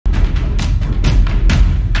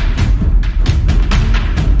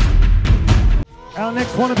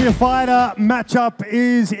next Wanna Be a Fighter matchup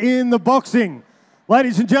is in the boxing.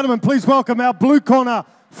 Ladies and gentlemen, please welcome our blue corner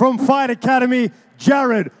from Fight Academy,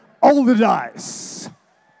 Jared Alderdice.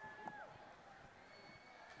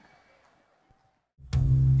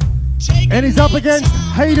 And he's up against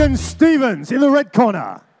Hayden Stevens in the red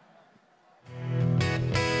corner.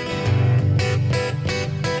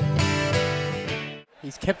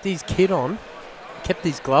 He's kept his kit on, kept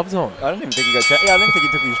his gloves on. I don't even think he got I don't think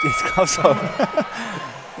he took his gloves off.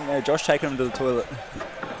 You know, Josh taking him to the toilet.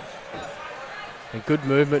 And good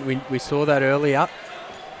movement, we saw that earlier.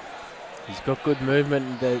 He's got good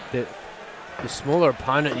movement. The smaller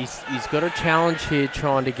opponent, he's got a challenge here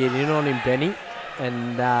trying to get in on him, Benny.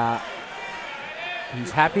 And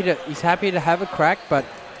he's happy to have a crack, but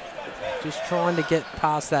just trying to get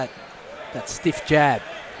past that stiff jab.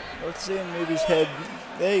 Let's see him move his head.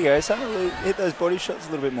 There you go. Starting to hit those body shots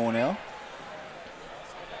a little bit more now.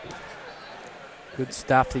 Good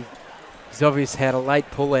stuff. He's obviously had a late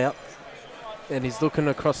pull out, and he's looking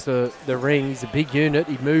across the ring. He's a big unit.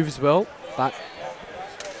 He moves well, but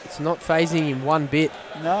it's not phasing him one bit.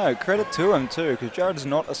 No, credit to him too, because Jared's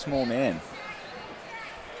not a small man.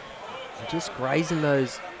 Just grazing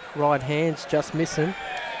those right hands, just missing.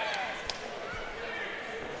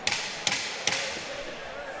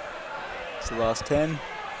 It's the last 10.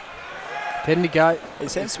 10 to go. He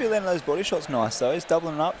seems to be letting those body shots nice though. He's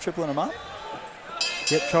doubling them up, tripling them up.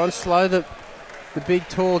 Yep, try and slow the big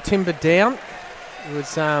tall timber down. It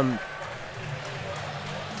was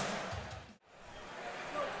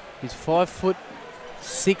he's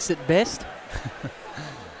 5'6" at best.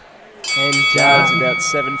 And Jared's about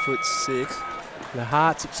 7'6". The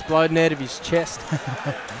heart's exploding out of his chest.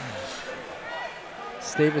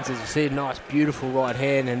 Stevens, as you see, a nice, beautiful right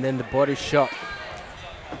hand, and then the body shot.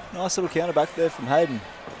 Nice little counter back there from Hayden.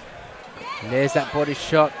 And there's that body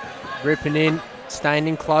shot, ripping in, staying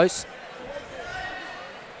in close.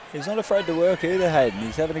 He's not afraid to work either, Hayden.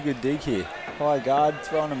 He's having a good dig here. High guard,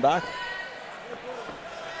 throwing him back.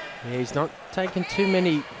 Yeah, he's not taking too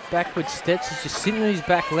many backward steps. He's just sitting on his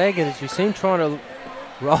back leg, and as we see him trying to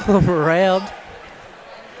roll him around.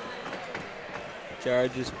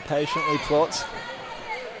 Jared just patiently plots.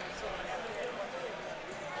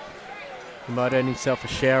 He might earn himself a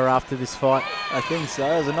shower after this fight. I think so.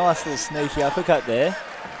 It was a nice little sneaky uppercut there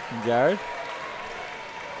from Jared.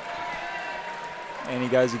 And he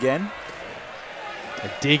goes again.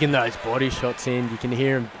 They're digging those body shots in. You can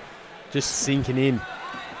hear him just sinking in.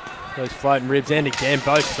 Those floating ribs, and again,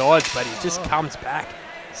 both sides, but he just comes back.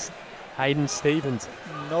 Hayden Stevens.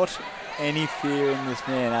 Not any fear in this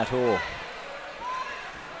man at all.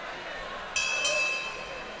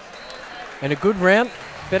 And a good round.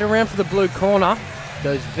 Better round for the blue corner.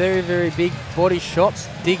 Those very, very big body shots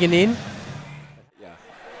digging in. Yeah.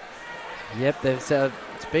 Yep, it's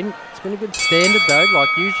been a good standard though. Like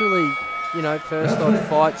usually, you know, first on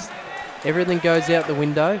fights, everything goes out the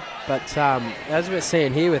window. But as we're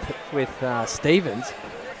seeing here with Stevens,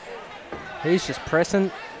 he's just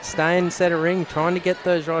pressing, staying center ring, trying to get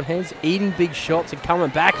those right hands, eating big shots and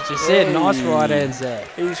coming back. As you said, nice right hands there.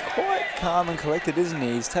 He's quite calm and collected, isn't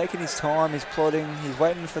he? He's taking his time, he's plotting, he's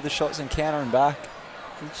waiting for the shots and countering back.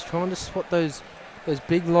 He's trying to spot those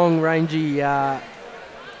big, long, rangy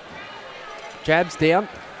jabs down.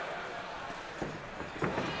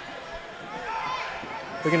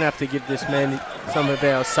 We're going to have to give this man some of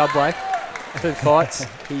our Subway. 2 fights.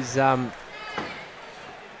 He's they'll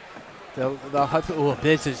hopefully. Oh,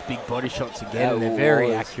 there's those big body shots again, and they're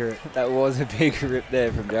very accurate. That was a big rip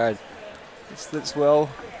there from Jared. It slips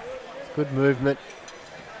well. Good movement.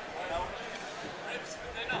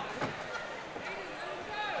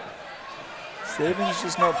 Stevens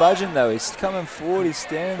just not budging though. He's coming forward. He's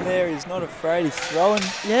standing there. He's not afraid. He's throwing.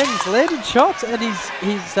 Yeah, he's landed shots, and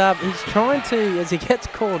he's trying to, as he gets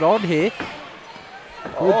called on here.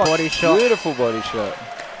 Good body shot. Beautiful body shot.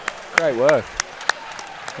 Great work.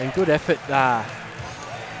 And good effort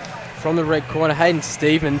from the red corner, Hayden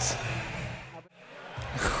Stevens.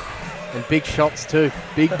 And big shots too.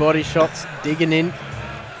 Big body shots, digging in.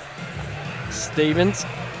 Stevens.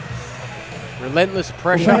 Relentless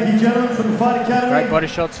pressure. Thank you, gentlemen, from the Fight Academy. Great body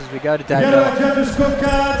shots as we go to David. Together our judges'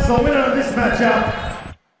 scorecards, the winner of this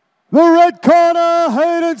matchup, the red corner,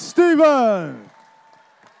 Hayden Stevens.